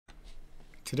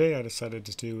Today I decided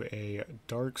to do a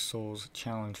Dark Souls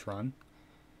challenge run.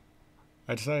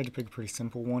 I decided to pick a pretty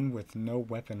simple one with no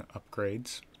weapon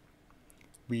upgrades.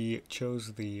 We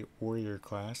chose the warrior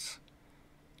class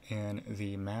and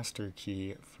the master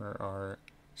key for our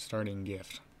starting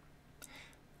gift.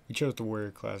 We chose the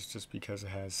warrior class just because it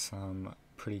has some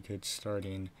pretty good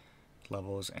starting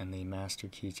levels and the master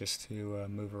key just to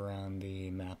move around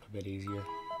the map a bit easier.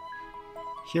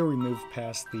 Here we move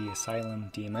past the asylum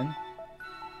demon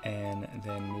and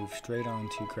then move straight on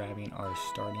to grabbing our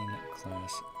starting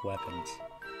class weapons.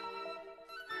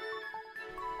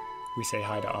 We say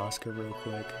hi to Oscar real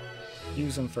quick,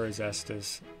 use him for his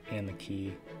Estus and the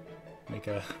key, make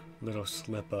a little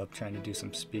slip up trying to do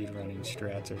some speedrunning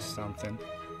strats or something,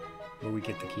 but we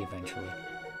get the key eventually.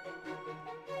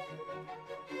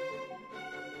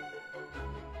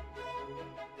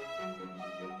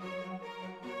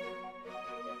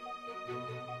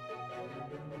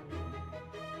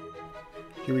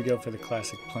 Here we go for the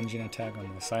classic plunging attack on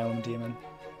the Asylum Demon.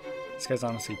 This guy's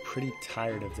honestly pretty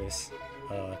tired of this,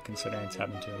 considering it's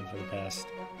happened to him for the past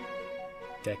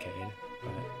decade,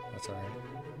 but that's alright.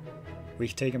 We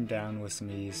can take him down with some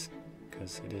ease,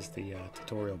 because it is the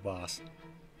tutorial boss,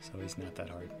 so he's not that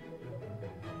hard.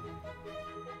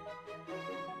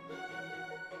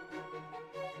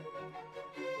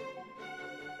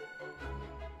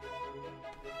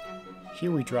 Here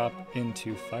we drop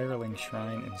into Firelink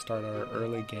Shrine and start our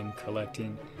early game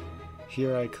collecting.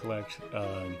 Here I collect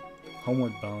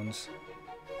Homeward Bones.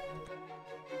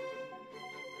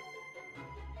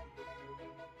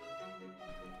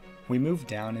 We move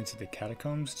down into the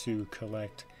catacombs to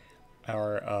collect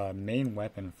our main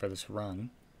weapon for this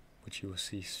run, which you will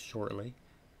see shortly.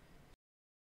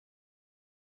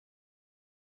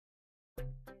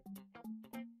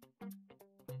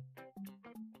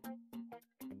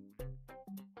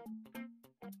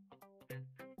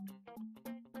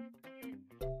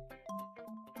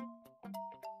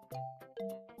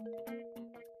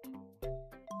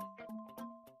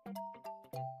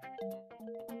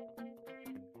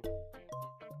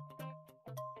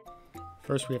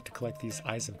 First we have to collect these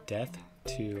Eyes of Death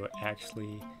to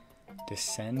actually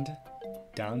descend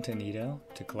down to Nito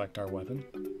to collect our weapon.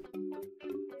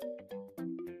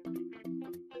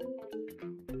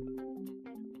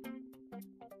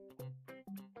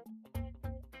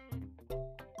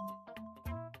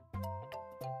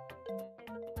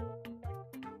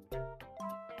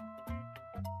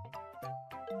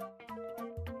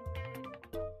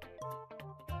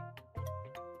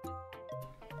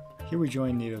 Here we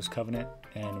join Nito's Covenant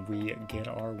and we get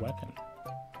our weapon.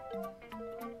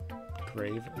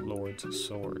 Grave Lord's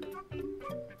Sword.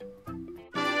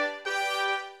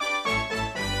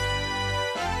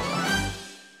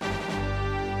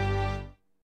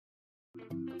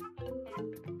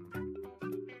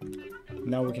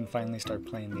 Now we can finally start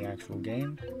playing the actual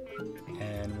game,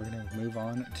 and we're going to move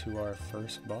on to our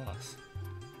first boss.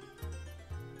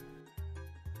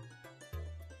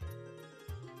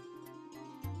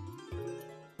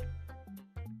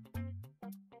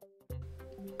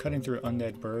 Cutting through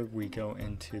Undead Burg, we go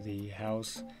into the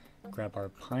house, grab our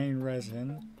pine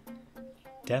resin,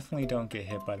 definitely don't get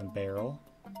hit by the barrel,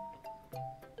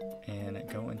 and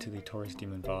go into the Taurus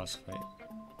Demon boss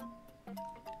fight.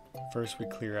 First we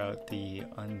clear out the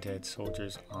undead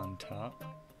soldiers on top.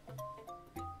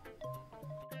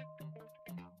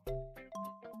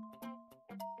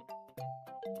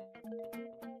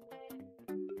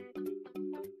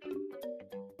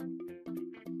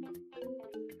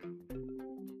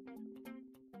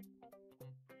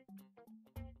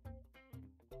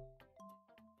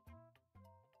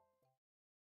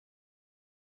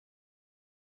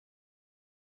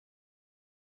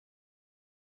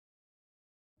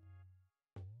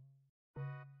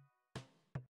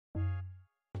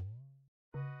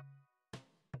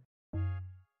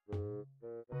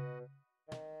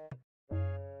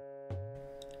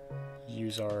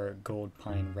 Use our gold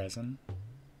pine resin.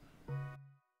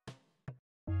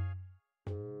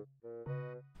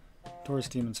 Taurus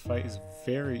Demon's fight is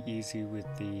very easy with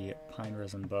the pine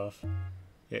resin buff.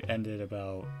 It ended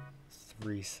about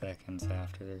 3 seconds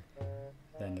after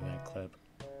the end of that clip.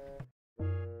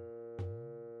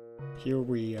 Here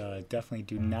we definitely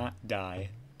do not die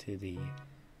to the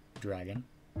dragon.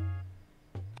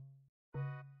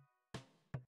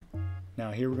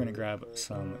 Now here we're going to grab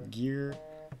some gear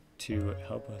to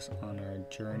help us on our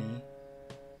journey.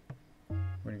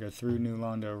 We're going to go through New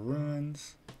Londo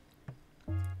Ruins,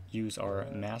 use our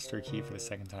master key for the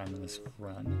second time in this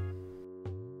run.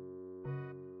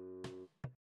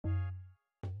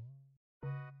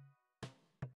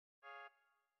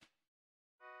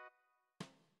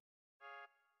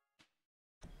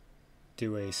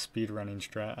 do a speedrunning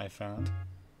strat I found.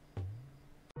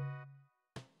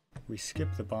 We skip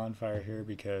the bonfire here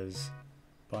because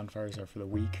bonfires are for the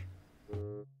weak.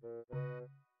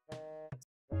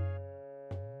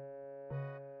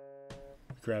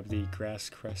 Grab the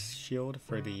Grass Crest Shield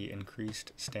for the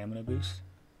increased stamina boost.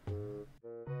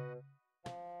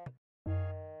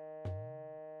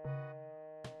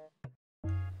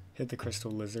 Hit the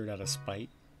Crystal Lizard out of spite.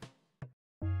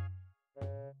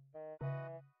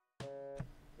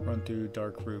 Run through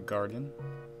Dark Root Garden.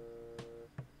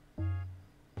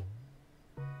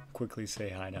 Quickly say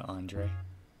hi to Andre.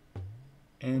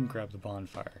 And grab the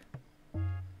bonfire.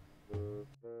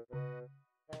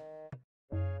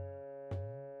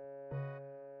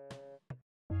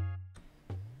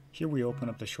 Here we open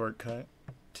up the shortcut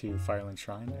to Firelink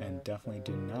Shrine, and definitely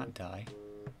do not die.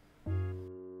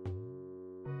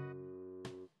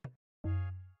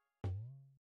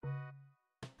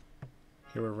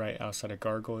 Here we're right outside of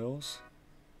Gargoyles,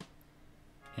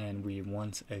 and we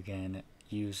once again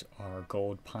use our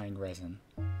gold pine resin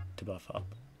to buff up.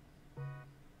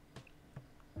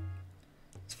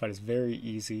 This fight is very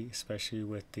easy, especially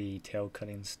with the tail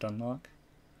cutting stun lock.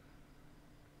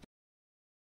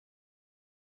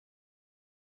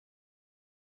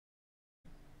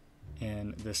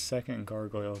 And the second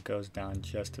gargoyle goes down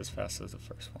just as fast as the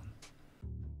first one.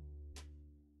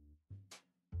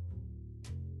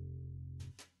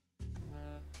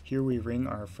 Here we ring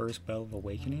our first Bell of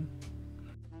Awakening.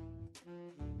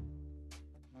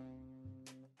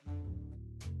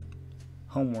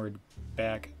 Homeward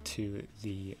back to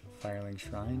the Firelink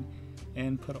Shrine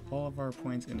and put all of our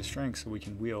points into strength so we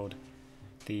can wield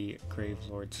the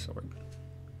Gravelord's sword.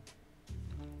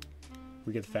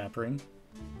 We get the Fap Ring.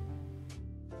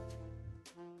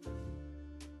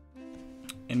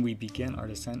 And we begin our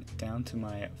descent down to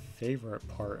my favorite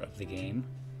part of the game.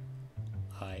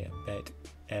 I bet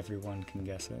everyone can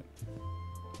guess it.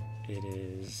 It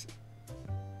is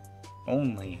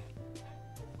only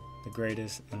the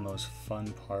greatest and most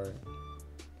fun part.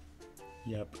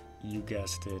 Yep, you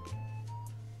guessed it.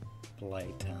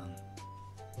 Blighttown.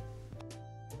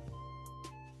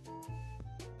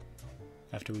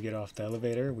 After we get off the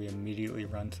elevator, we immediately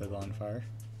run to the bonfire.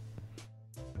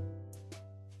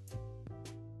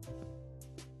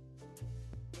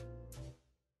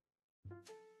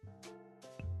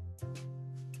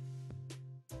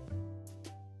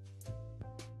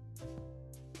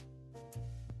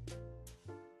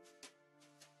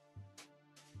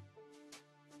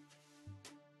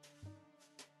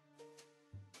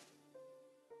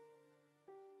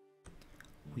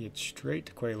 We head straight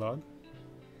to Quelaag,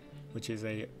 which is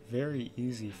a very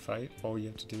easy fight. All you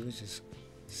have to do is just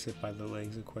sit by the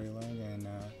legs of Quelaag and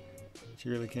she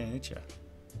really can't hit you.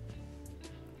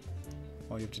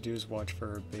 All you have to do is watch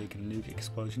for a big nuke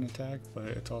explosion attack, but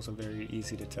it's also very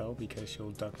easy to tell because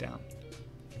she'll duck down.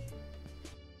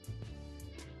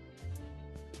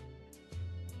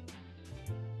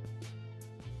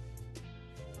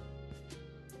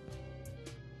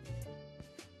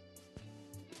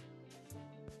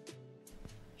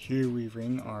 Here we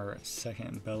ring our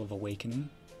second Bell of Awakening.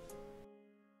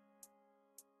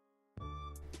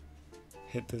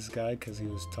 Hit this guy because he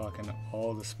was talking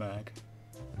all the smack.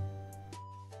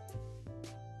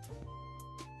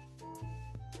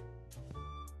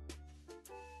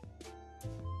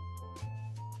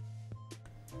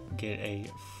 Get a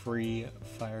free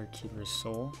Firekeeper's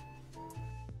Soul.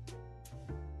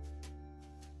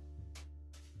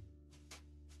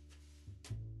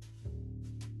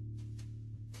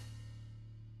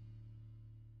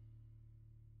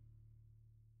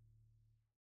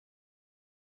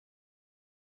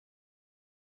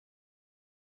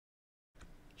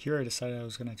 Here I decided I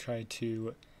was going to try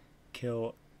to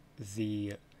kill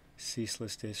the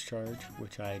Ceaseless Discharge,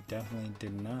 which I definitely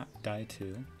did not die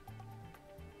to.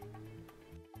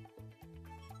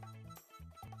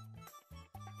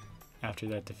 After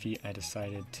that defeat, I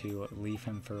decided to leave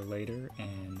him for later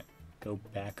and go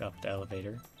back up the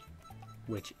elevator,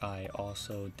 which I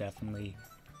also definitely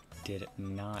did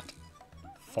not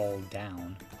fall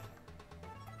down.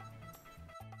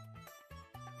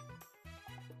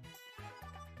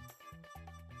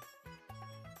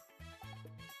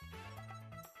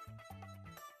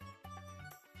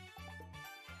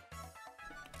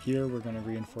 Here we're going to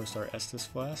reinforce our Estus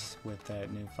Flask with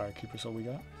that new Firekeeper Soul we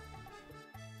got.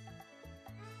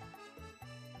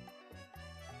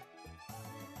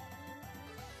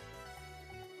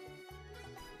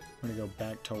 We're going to go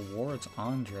back towards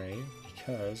Andre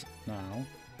because now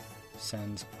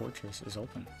Sen's Fortress is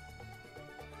open.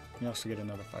 We also get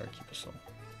another Firekeeper Soul.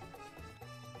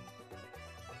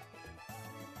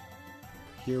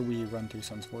 Here we run through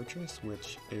Sun's Fortress,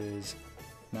 which is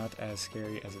not as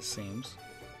scary as it seems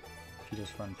if you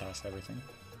just run past everything.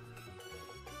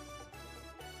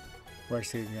 We're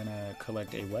actually gonna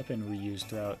collect a weapon we use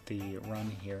throughout the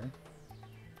run here.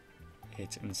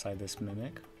 It's inside this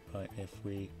mimic, but if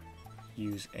we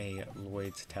use a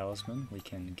Lloyd's talisman, we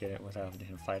can get it without having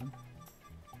to fight him.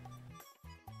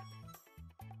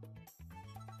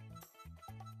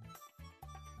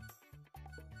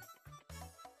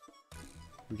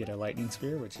 We get a lightning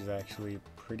spear, which is actually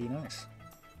pretty nice.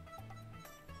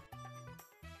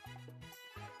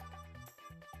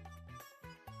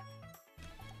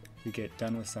 We get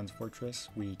done with Sun's Fortress,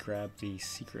 we grab the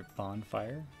secret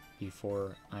bonfire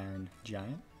before Iron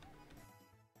Giant.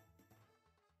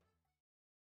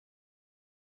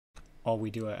 All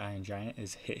we do at Iron Giant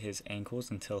is hit his ankles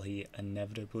until he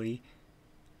inevitably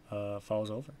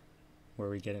falls over, where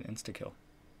we get an insta-kill.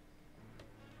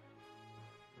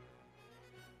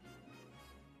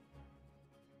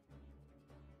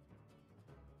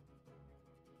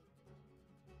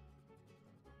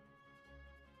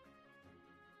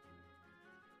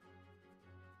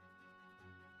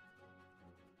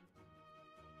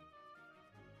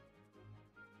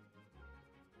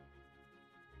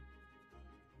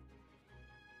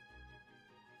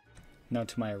 Now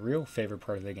to my real favorite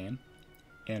part of the game,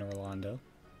 Anne Orlando.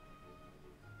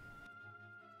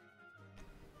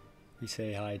 We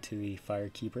say hi to the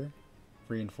Firekeeper,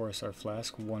 reinforce our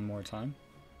flask one more time.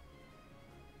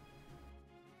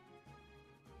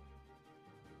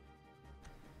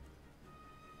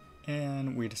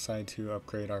 And we decide to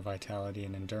upgrade our vitality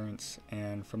and endurance,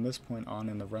 and from this point on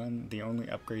in the run, the only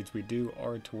upgrades we do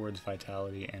are towards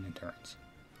vitality and endurance.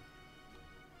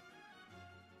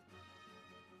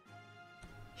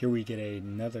 Here we get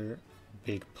another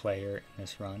big player in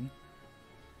this run,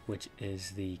 which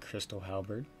is the Crystal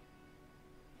Halberd.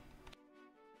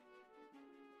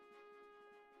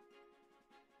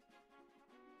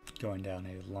 Going down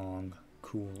a long,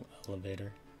 cool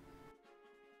elevator.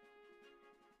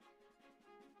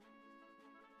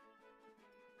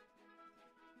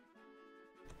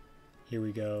 Here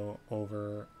we go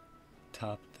over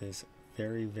top this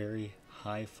very, very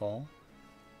high fall,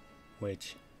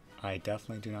 which I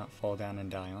definitely do not fall down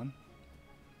and die on.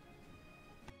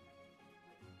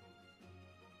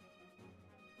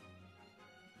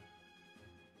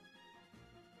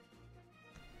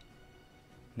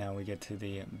 Now we get to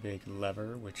the big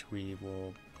lever, which we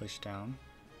will push down.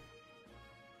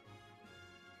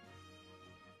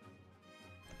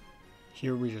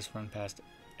 Here we just run past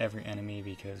every enemy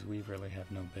because we really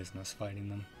have no business fighting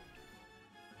them.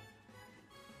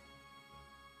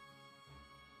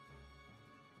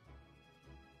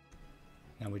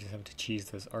 Now we just have to cheese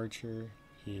this archer.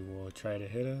 He will try to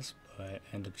hit us, but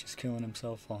end up just killing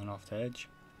himself, falling off the edge.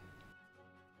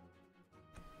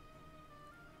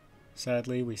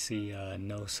 Sadly, we see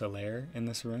no Solaire in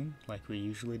this room, like we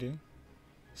usually do.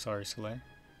 Sorry, Solaire.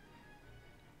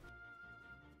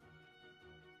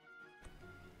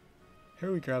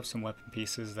 Here we grab some weapon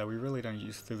pieces that we really don't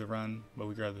use through the run, but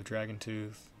we grab the Dragon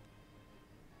Tooth,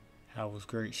 Havel's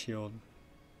Great Shield,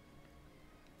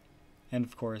 and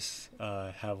of course,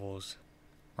 Havel's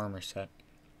armor set.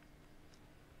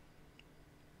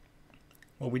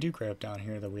 What we do grab down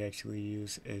here that we actually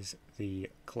use is the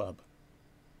club.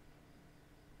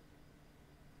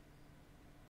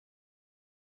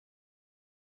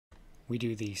 We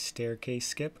do the staircase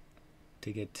skip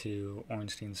to get to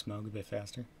Ornstein Smoke a bit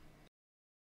faster.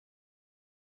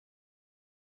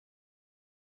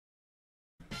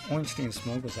 Ornstein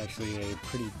Smoke was actually a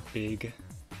pretty big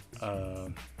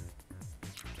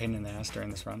pain in the ass during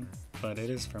this run, but it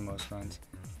is for most runs.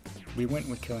 We went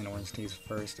with killing Ornsteins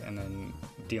first and then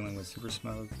dealing with Super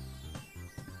Smoke.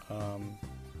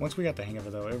 Once we got the hang of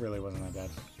it though, it really wasn't that bad.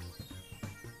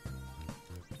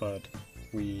 But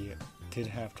we did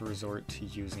have to resort to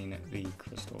using the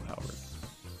Crystal Halberd,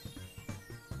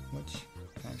 which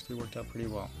actually worked out pretty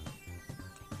well.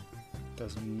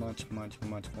 Does much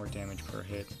more damage per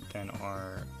hit than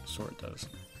our sword does.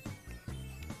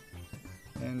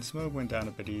 And Smoke went down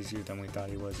a bit easier than we thought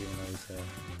he was, even though he's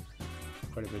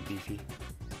quite a bit beefy.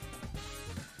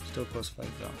 Still close fight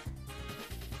though.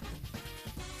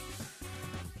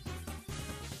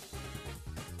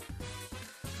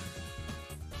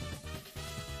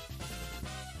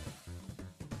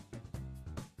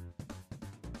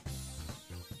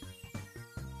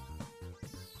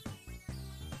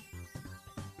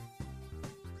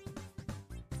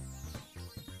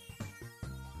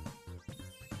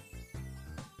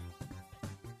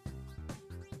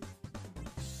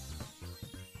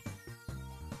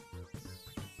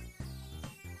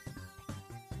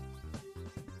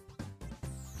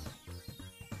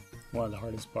 one of the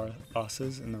hardest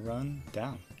bosses in the run,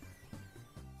 down.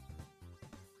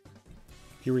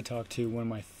 Here we talk to one of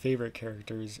my favorite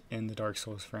characters in the Dark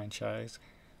Souls franchise,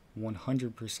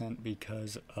 100%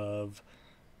 because of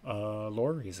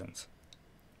lore reasons.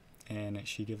 And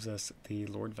she gives us the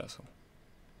Lord Vessel.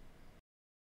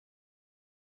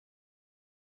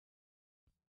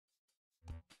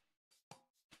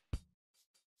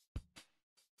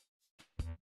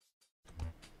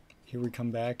 Here we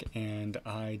come back, and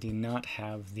I do not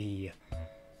have the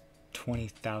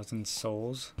 20,000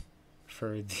 souls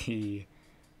for the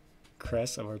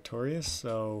crest of Artorias,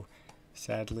 so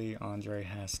sadly Andre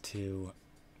has to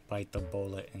bite the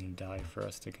bullet and die for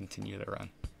us to continue the run.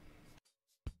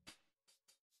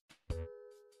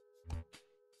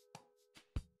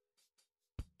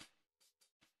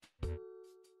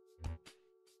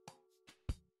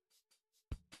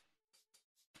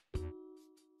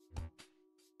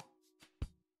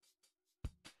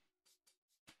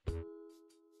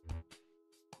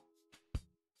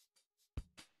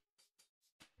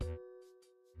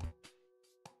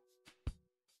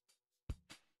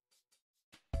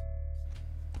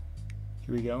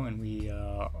 Here we go, and we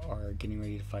are getting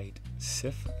ready to fight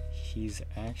Sif. He's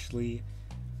actually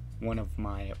one of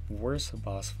my worst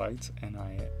boss fights, and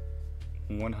I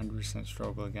 100%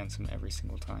 struggle against him every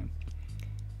single time.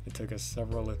 It took us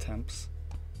several attempts,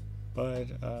 but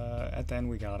at the end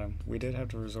we got him. We did have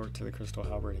to resort to the Crystal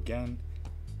Halberd again,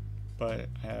 but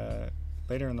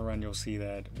later in the run you'll see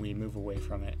that we move away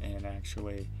from it, and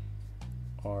actually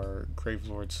our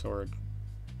Gravelord sword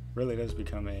really does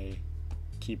become a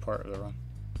key part of the run.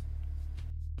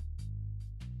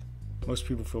 Most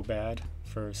people feel bad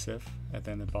for Sif at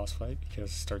the end of the boss fight because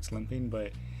it starts limping,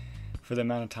 but for the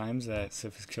amount of times that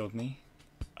Sif has killed me,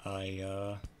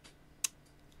 I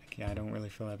don't really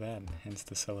feel that bad, hence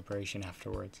the celebration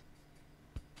afterwards.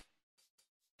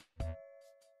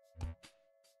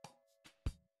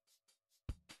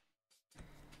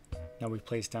 Now we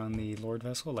place down the Lord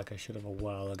Vessel like I should have a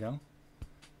while ago.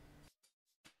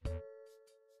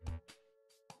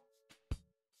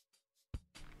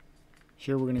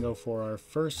 Here we're going to go for our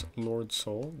first Lord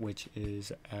Soul, which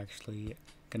is actually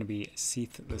going to be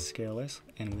Seath the Scaleless,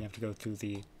 and we have to go through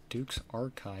the Duke's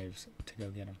Archives to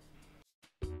go get him.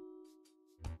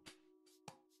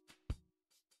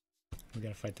 We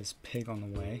gotta fight this pig on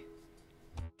the way.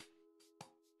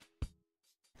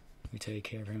 We take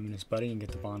care of him and his buddy and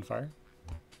get the bonfire.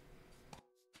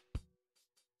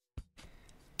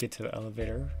 Get to the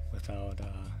elevator without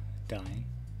dying.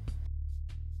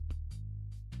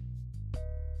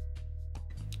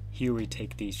 Here we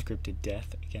take the scripted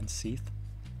death against Seath.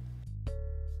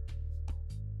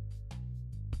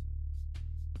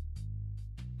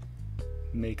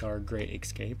 Make our great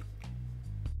escape.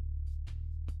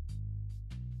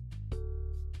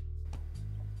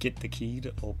 Get the key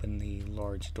to open the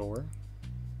large door.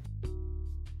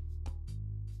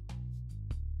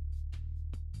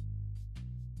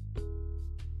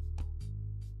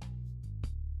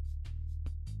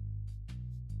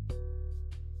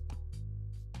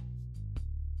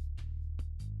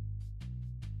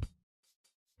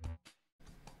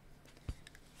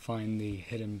 Find the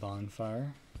hidden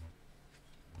bonfire.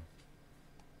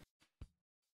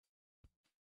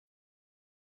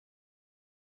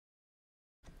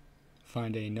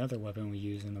 Find another weapon we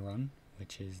use in the run,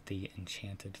 which is the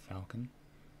Enchanted Falcon.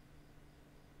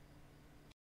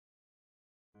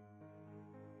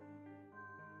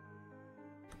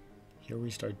 Here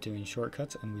we start doing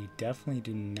shortcuts, and we definitely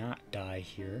do not die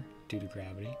here due to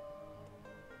gravity.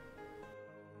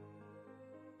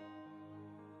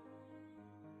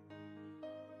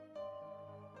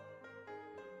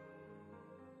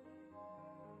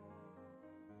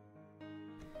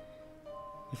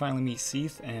 We finally meet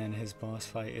Seath, and his boss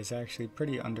fight is actually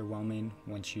pretty underwhelming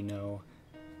once you know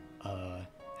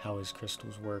how his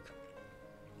crystals work.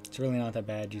 It's really not that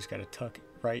bad. You just gotta tuck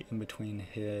right in between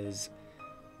his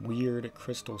weird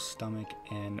crystal stomach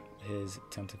and his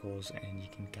tentacles, and you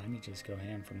can kind of just go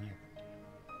ham from there.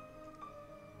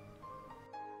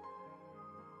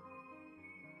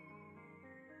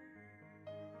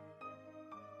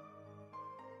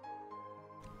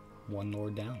 One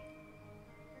lord down.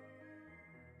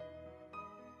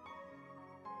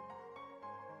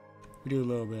 We do a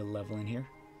little bit of leveling here.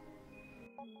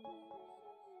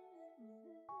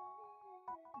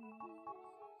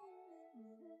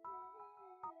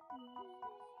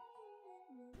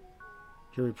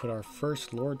 Here we put our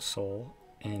first Lord Soul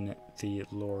in the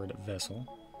Lord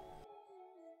Vessel.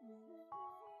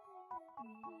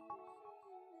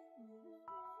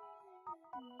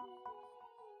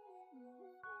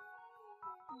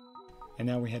 And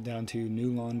now we head down to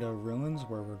New Londo Ruins,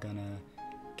 where we're gonna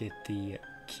get the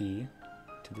key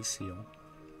to the seal.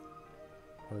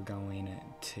 We're going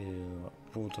to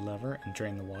pull the lever and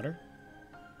drain the water.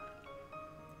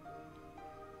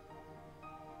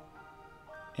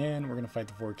 And we're gonna fight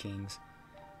the four kings.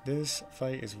 This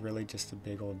fight is really just a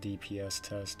big old DPS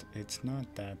test. It's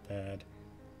not that bad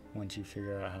once you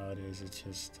figure out how it is. It's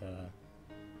just,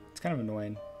 it's kind of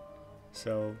annoying.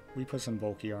 So we put some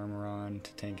bulky armor on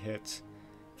to tank hits.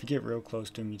 If you get real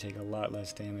close to him, you take a lot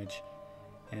less damage.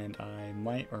 And I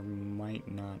might or might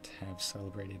not have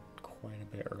celebrated quite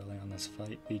a bit early on this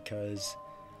fight because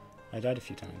I died a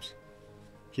few times.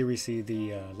 Here we see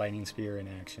the lightning spear in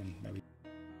action.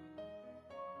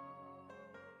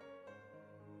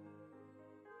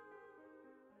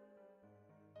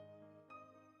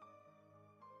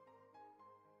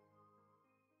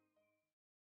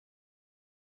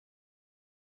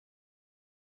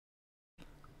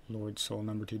 Lord Soul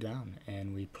number 2 down,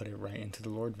 and we put it right into the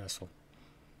Lord Vessel.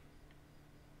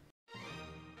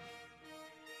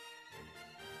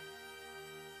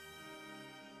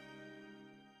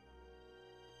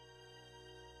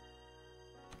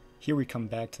 Here we come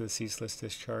back to the Ceaseless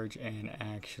Discharge and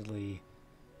actually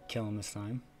kill him this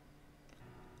time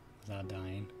without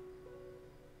dying.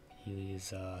 He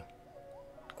is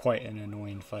quite an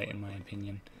annoying fight in my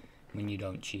opinion when you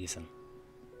don't cheese him.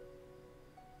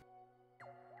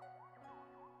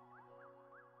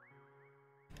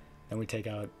 Then we take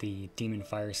out the Demon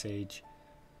Fire Sage.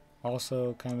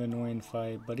 Also kind of an annoying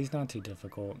fight, but he's not too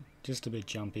difficult, just a bit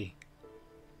jumpy.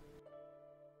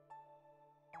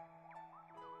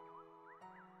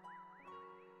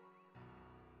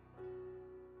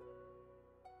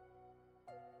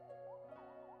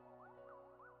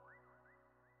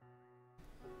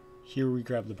 Here we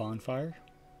grab the bonfire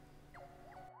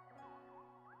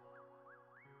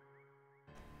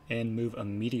and move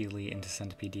immediately into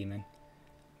Centipede Demon.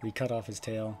 We cut off his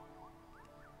tail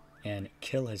and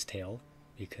kill his tail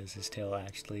because his tail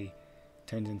actually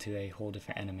turns into a whole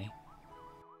different enemy.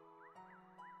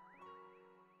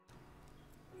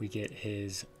 We get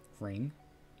his ring.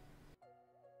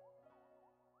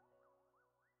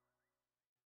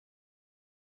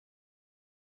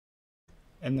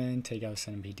 And then take out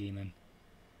Centipede Demon.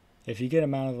 If you get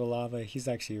him out of the lava, he's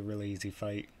actually a really easy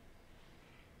fight.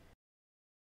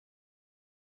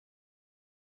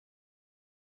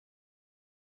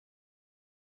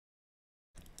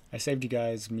 I saved you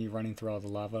guys me running through all the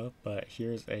lava, but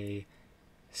here's a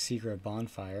secret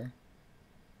bonfire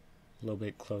a little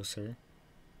bit closer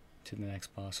to the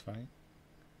next boss fight.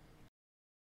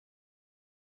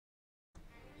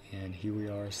 And here we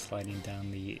are sliding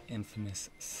down the infamous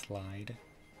slide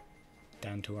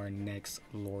down to our next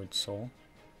Lord Soul.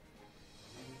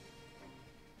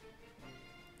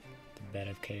 The Bed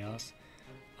of Chaos.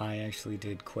 I actually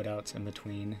did quit outs in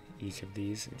between each of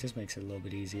these. It just makes it a little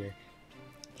bit easier.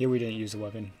 Here we didn't use a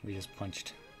weapon, we just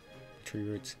punched the tree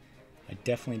roots. I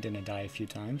definitely didn't die a few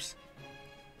times.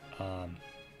 But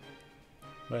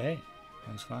hey,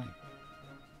 that was fine.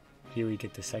 Here we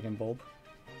get the second bulb.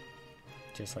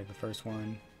 Just like the first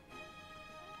one.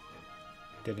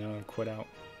 Did another quit out.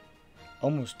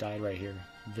 Almost died right here.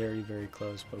 Very, very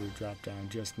close, but we dropped down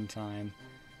just in time.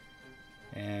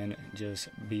 And just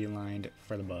beelined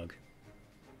for the bug.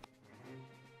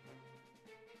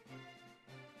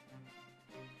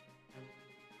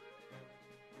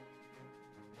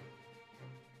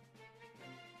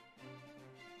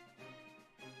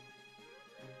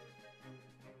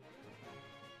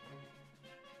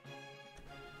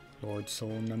 Lord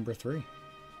Soul number 3.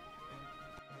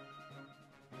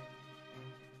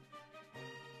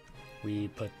 We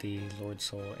put the Lord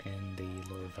Soul in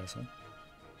the Lord Vessel.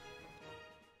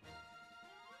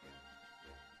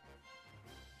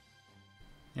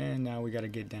 And now we gotta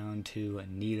get down to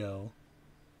Nito,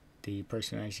 the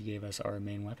person who actually gave us our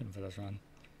main weapon for this run.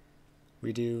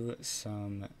 We do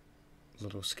some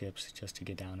little skips just to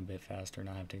get down a bit faster,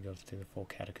 not have to go through the full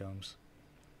catacombs.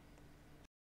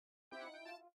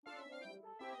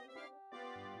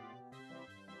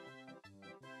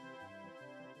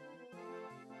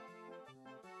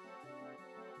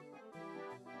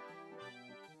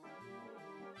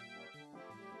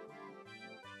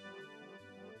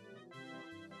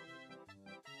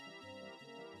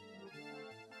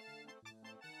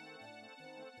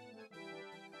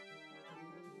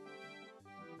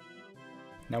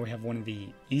 Now we have one of the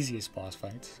easiest boss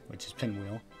fights, which is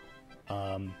Pinwheel.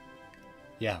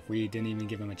 Yeah, we didn't even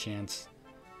give him a chance.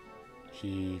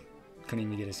 He couldn't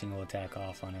even get a single attack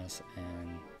off on us,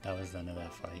 and that was the end of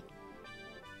that fight.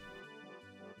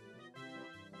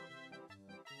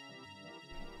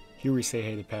 Here we say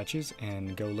hey to Patches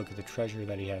and go look at the treasure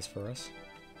that he has for us.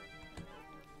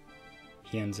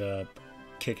 He ends up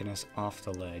kicking us off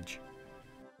the ledge.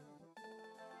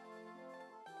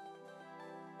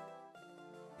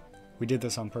 We did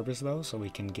this on purpose though, so we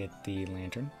can get the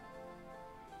lantern.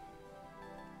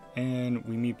 And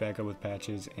we meet back up with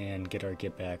Patches and get our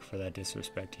get back for that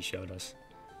disrespect he showed us.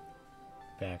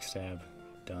 Backstab,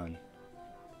 done.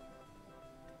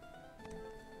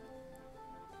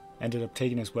 Ended up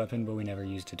taking his weapon, but we never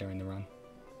used it during the run.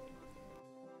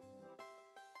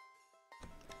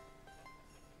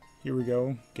 Here we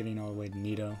go, getting all the way to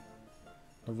Nito.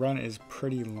 The run is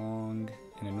pretty long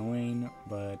and annoying,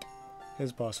 but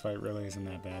his boss fight really isn't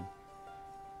that bad.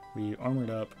 We armored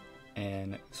up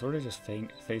and sort of just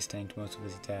face tanked most of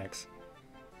his attacks.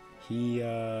 He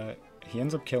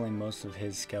ends up killing most of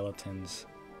his skeletons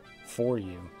for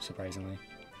you, surprisingly.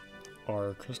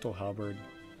 Our crystal halberd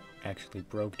actually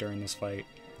broke during this fight,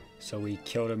 so we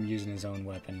killed him using his own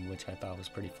weapon, which I thought was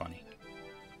pretty funny.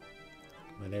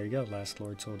 But there you go, last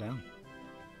Lord Soul down.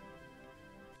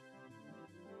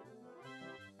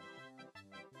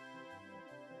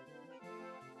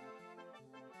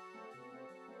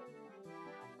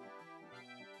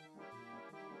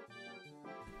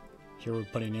 Here we're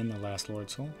putting in the last Lord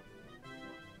Soul.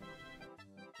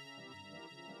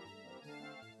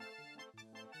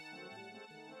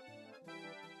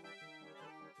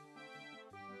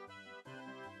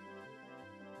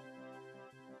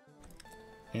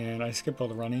 And I skipped all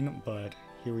the running, but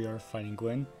here we are fighting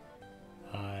Gwyn.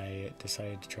 I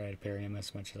decided to try to parry him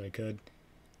as much as I could.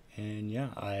 And yeah,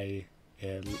 I'm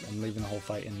leaving the whole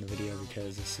fight in the video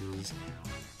because this is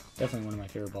definitely one of my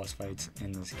favorite boss fights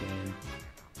in this game.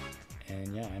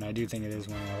 And yeah, and I do think it is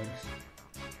one of the hardest.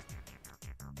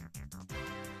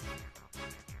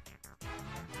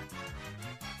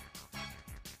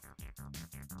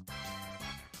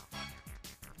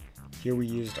 Here we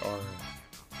used our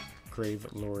Grave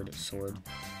Lord sword.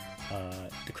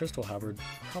 The Crystal Halberd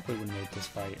probably would make this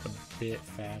fight a bit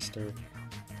faster,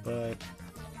 but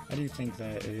I do think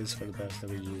that it is for the best that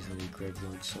we use the Grave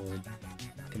Lord sword,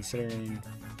 considering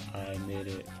I made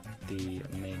it the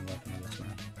main weapon of this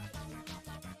run.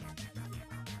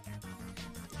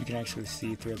 You can actually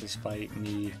see throughout this fight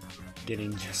me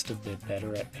getting just a bit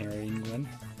better at parrying Gwyn.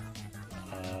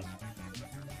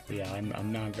 But yeah,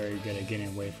 I'm not very good at getting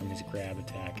away from his grab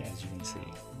attack, as you can see.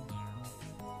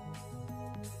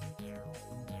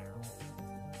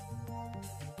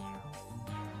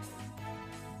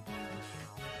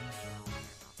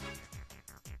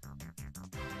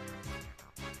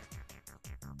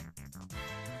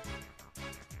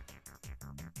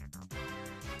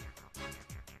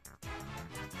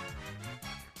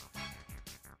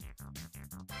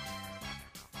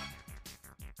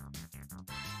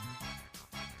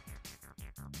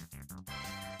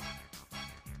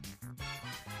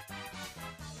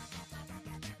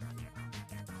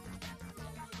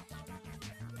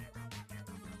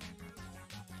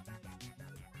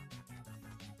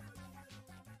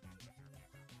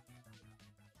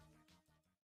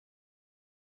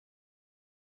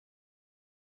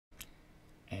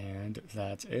 And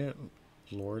that's it.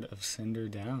 Lord of Cinder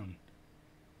down.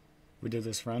 We did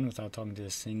this run without talking to a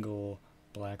single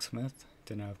blacksmith.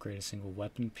 Didn't upgrade a single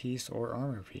weapon piece or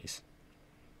armor piece.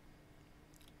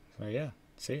 So yeah,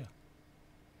 see ya.